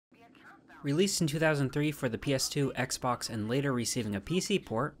Released in 2003 for the PS2, Xbox, and later receiving a PC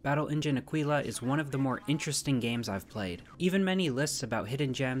port, Battle Engine Aquila is one of the more interesting games I've played. Even many lists about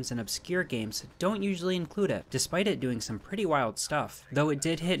hidden gems and obscure games don't usually include it, despite it doing some pretty wild stuff, though it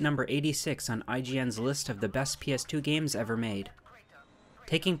did hit number 86 on IGN's list of the best PS2 games ever made.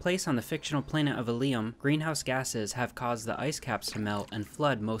 Taking place on the fictional planet of Ilium, greenhouse gases have caused the ice caps to melt and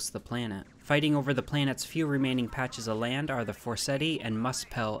flood most of the planet. Fighting over the planet's few remaining patches of land are the Forseti and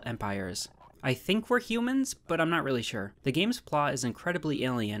Muspel empires. I think we're humans, but I'm not really sure. The game's plot is incredibly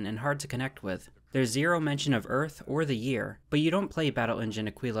alien and hard to connect with. There's zero mention of Earth or the year, but you don't play Battle Engine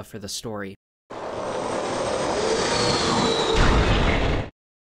Aquila for the story.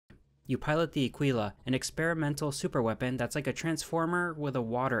 You pilot the Aquila, an experimental superweapon that's like a transformer with a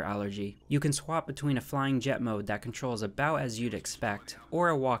water allergy. You can swap between a flying jet mode that controls about as you'd expect, or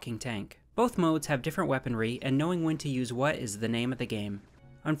a walking tank. Both modes have different weaponry, and knowing when to use what is the name of the game.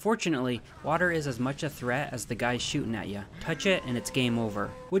 Unfortunately, water is as much a threat as the guys shooting at you. Touch it and it's game over,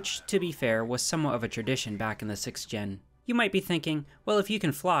 which, to be fair, was somewhat of a tradition back in the 6th gen. You might be thinking, well, if you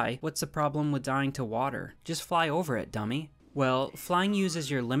can fly, what's the problem with dying to water? Just fly over it, dummy. Well, flying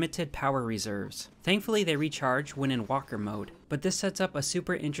uses your limited power reserves. Thankfully they recharge when in walker mode, but this sets up a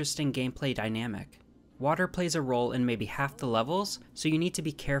super interesting gameplay dynamic. Water plays a role in maybe half the levels, so you need to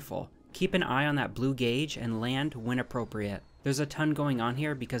be careful. Keep an eye on that blue gauge and land when appropriate. There's a ton going on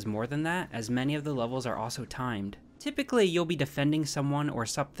here because more than that, as many of the levels are also timed. Typically you'll be defending someone or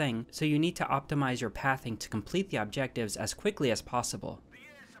something, so you need to optimize your pathing to complete the objectives as quickly as possible.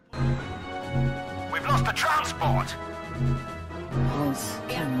 We've lost the transport! Pulse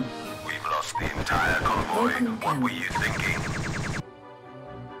cannon. We've lost the entire convoy. What were you thinking?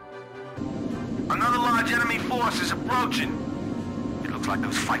 Another large enemy force is approaching. It looks like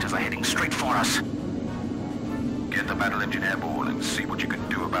those fighters are heading straight for us. Get the battle engine airborne and see what you can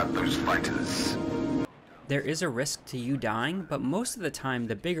do about those fighters. There is a risk to you dying, but most of the time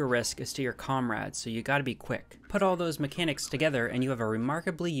the bigger risk is to your comrades, so you gotta be quick. Put all those mechanics together and you have a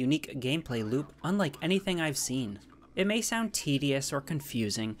remarkably unique gameplay loop unlike anything I've seen. It may sound tedious or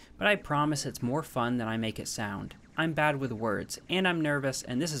confusing, but I promise it's more fun than I make it sound. I'm bad with words, and I'm nervous,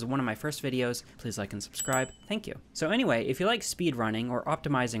 and this is one of my first videos. Please like and subscribe. Thank you. So anyway, if you like speedrunning or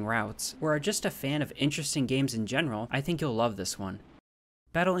optimizing routes, or are just a fan of interesting games in general, I think you'll love this one.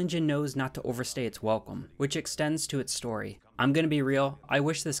 Battle Engine knows not to overstay its welcome, which extends to its story. I'm gonna be real, I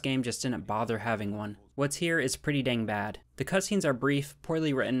wish this game just didn't bother having one. What's here is pretty dang bad. The cutscenes are brief,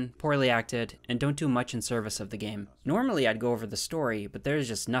 poorly written, poorly acted, and don't do much in service of the game. Normally I'd go over the story, but there's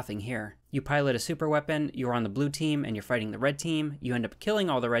just nothing here. You pilot a super weapon, you're on the blue team, and you're fighting the red team, you end up killing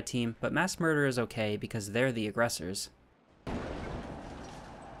all the red team, but mass murder is okay because they're the aggressors.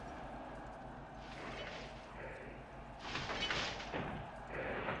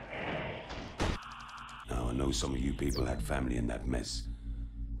 Now, I know some of you people had family in that mess,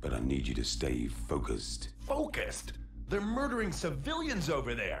 but I need you to stay focused. Focused? They're murdering civilians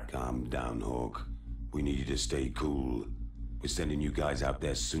over there. Calm down, Hawk. We need you to stay cool. We're sending you guys out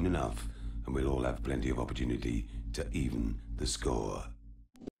there soon enough, and we'll all have plenty of opportunity to even the score.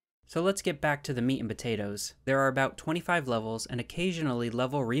 So let's get back to the meat and potatoes. There are about 25 levels and occasionally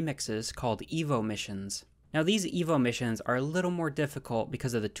level remixes called Evo missions. Now these Evo missions are a little more difficult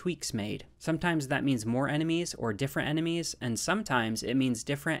because of the tweaks made. Sometimes that means more enemies or different enemies, and sometimes it means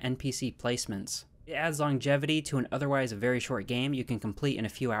different NPC placements. It adds longevity to an otherwise very short game you can complete in a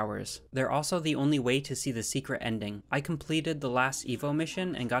few hours. They're also the only way to see the secret ending. I completed the last Evo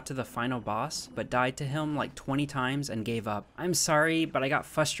mission and got to the final boss, but died to him like 20 times and gave up. I'm sorry, but I got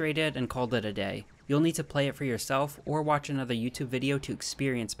frustrated and called it a day. You'll need to play it for yourself or watch another YouTube video to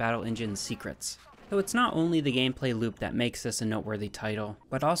experience Battle Engine's secrets. Though it's not only the gameplay loop that makes this a noteworthy title,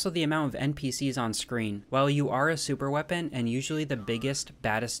 but also the amount of NPCs on screen. While you are a super weapon and usually the biggest,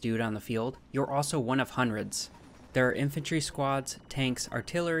 baddest dude on the field, you're also one of hundreds. There are infantry squads, tanks,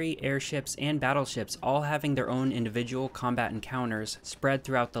 artillery, airships, and battleships all having their own individual combat encounters spread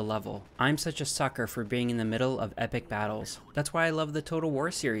throughout the level. I'm such a sucker for being in the middle of epic battles. That's why I love the Total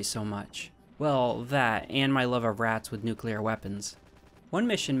War series so much. Well, that, and my love of rats with nuclear weapons. One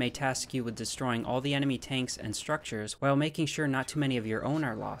mission may task you with destroying all the enemy tanks and structures while making sure not too many of your own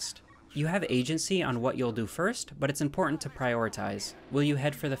are lost. You have agency on what you'll do first, but it's important to prioritize. Will you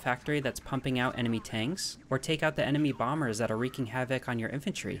head for the factory that's pumping out enemy tanks, or take out the enemy bombers that are wreaking havoc on your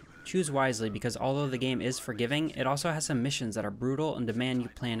infantry? Choose wisely because although the game is forgiving, it also has some missions that are brutal and demand you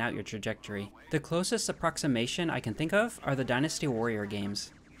plan out your trajectory. The closest approximation I can think of are the Dynasty Warrior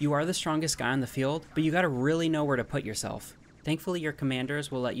games. You are the strongest guy on the field, but you gotta really know where to put yourself. Thankfully, your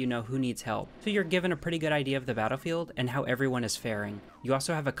commanders will let you know who needs help, so you're given a pretty good idea of the battlefield and how everyone is faring. You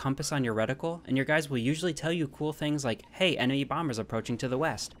also have a compass on your reticle, and your guys will usually tell you cool things like, hey, enemy bombers approaching to the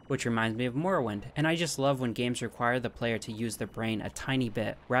west, which reminds me of Morrowind, and I just love when games require the player to use their brain a tiny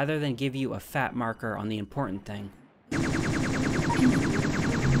bit, rather than give you a fat marker on the important thing.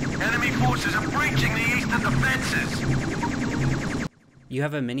 Enemy forces are breaching the eastern defenses! You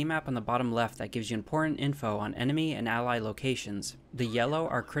have a minimap on the bottom left that gives you important info on enemy and ally locations. The yellow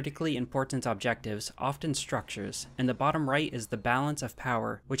are critically important objectives, often structures, and the bottom right is the balance of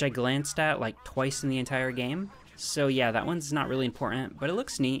power, which I glanced at like twice in the entire game. So yeah, that one's not really important, but it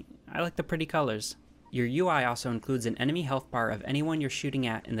looks neat. I like the pretty colors. Your UI also includes an enemy health bar of anyone you're shooting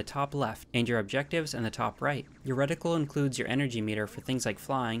at in the top left, and your objectives in the top right. Your reticle includes your energy meter for things like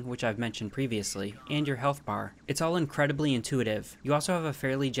flying, which I've mentioned previously, and your health bar. It's all incredibly intuitive. You also have a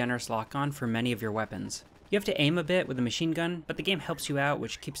fairly generous lock-on for many of your weapons. You have to aim a bit with a machine gun, but the game helps you out,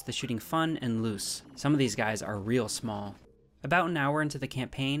 which keeps the shooting fun and loose. Some of these guys are real small. About an hour into the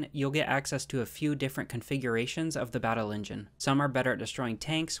campaign, you'll get access to a few different configurations of the battle engine. Some are better at destroying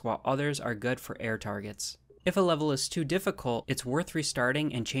tanks, while others are good for air targets. If a level is too difficult, it's worth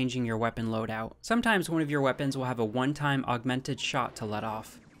restarting and changing your weapon loadout. Sometimes one of your weapons will have a one-time augmented shot to let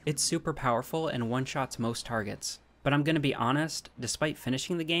off. It's super powerful and one-shots most targets. But I'm gonna be honest, despite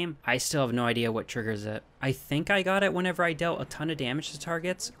finishing the game, I still have no idea what triggers it. I think I got it whenever I dealt a ton of damage to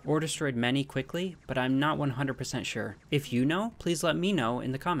targets, or destroyed many quickly, but I'm not 100% sure. If you know, please let me know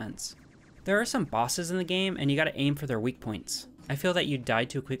in the comments. There are some bosses in the game, and you gotta aim for their weak points. I feel that you died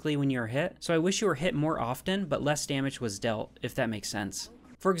too quickly when you were hit, so I wish you were hit more often, but less damage was dealt, if that makes sense.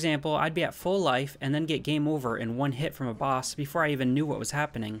 For example, I'd be at full life and then get game over in one hit from a boss before I even knew what was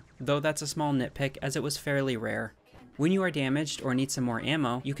happening, though that's a small nitpick as it was fairly rare. When you are damaged or need some more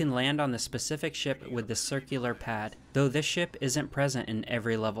ammo, you can land on the specific ship with the circular pad, though this ship isn't present in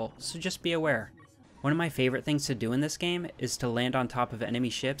every level, so just be aware. One of my favorite things to do in this game is to land on top of enemy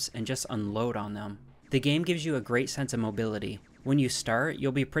ships and just unload on them. The game gives you a great sense of mobility. When you start,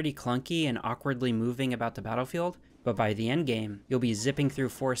 you'll be pretty clunky and awkwardly moving about the battlefield, but by the end game, you'll be zipping through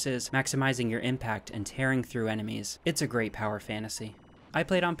forces, maximizing your impact, and tearing through enemies. It's a great power fantasy. I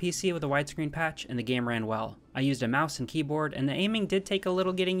played on PC with a widescreen patch and the game ran well. I used a mouse and keyboard and the aiming did take a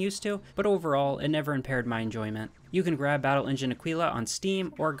little getting used to, but overall it never impaired my enjoyment. You can grab Battle Engine Aquila on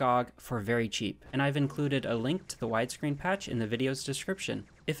Steam or GOG for very cheap, and I've included a link to the widescreen patch in the video's description.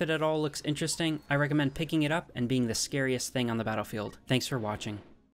 If it at all looks interesting, I recommend picking it up and being the scariest thing on the battlefield. Thanks for watching.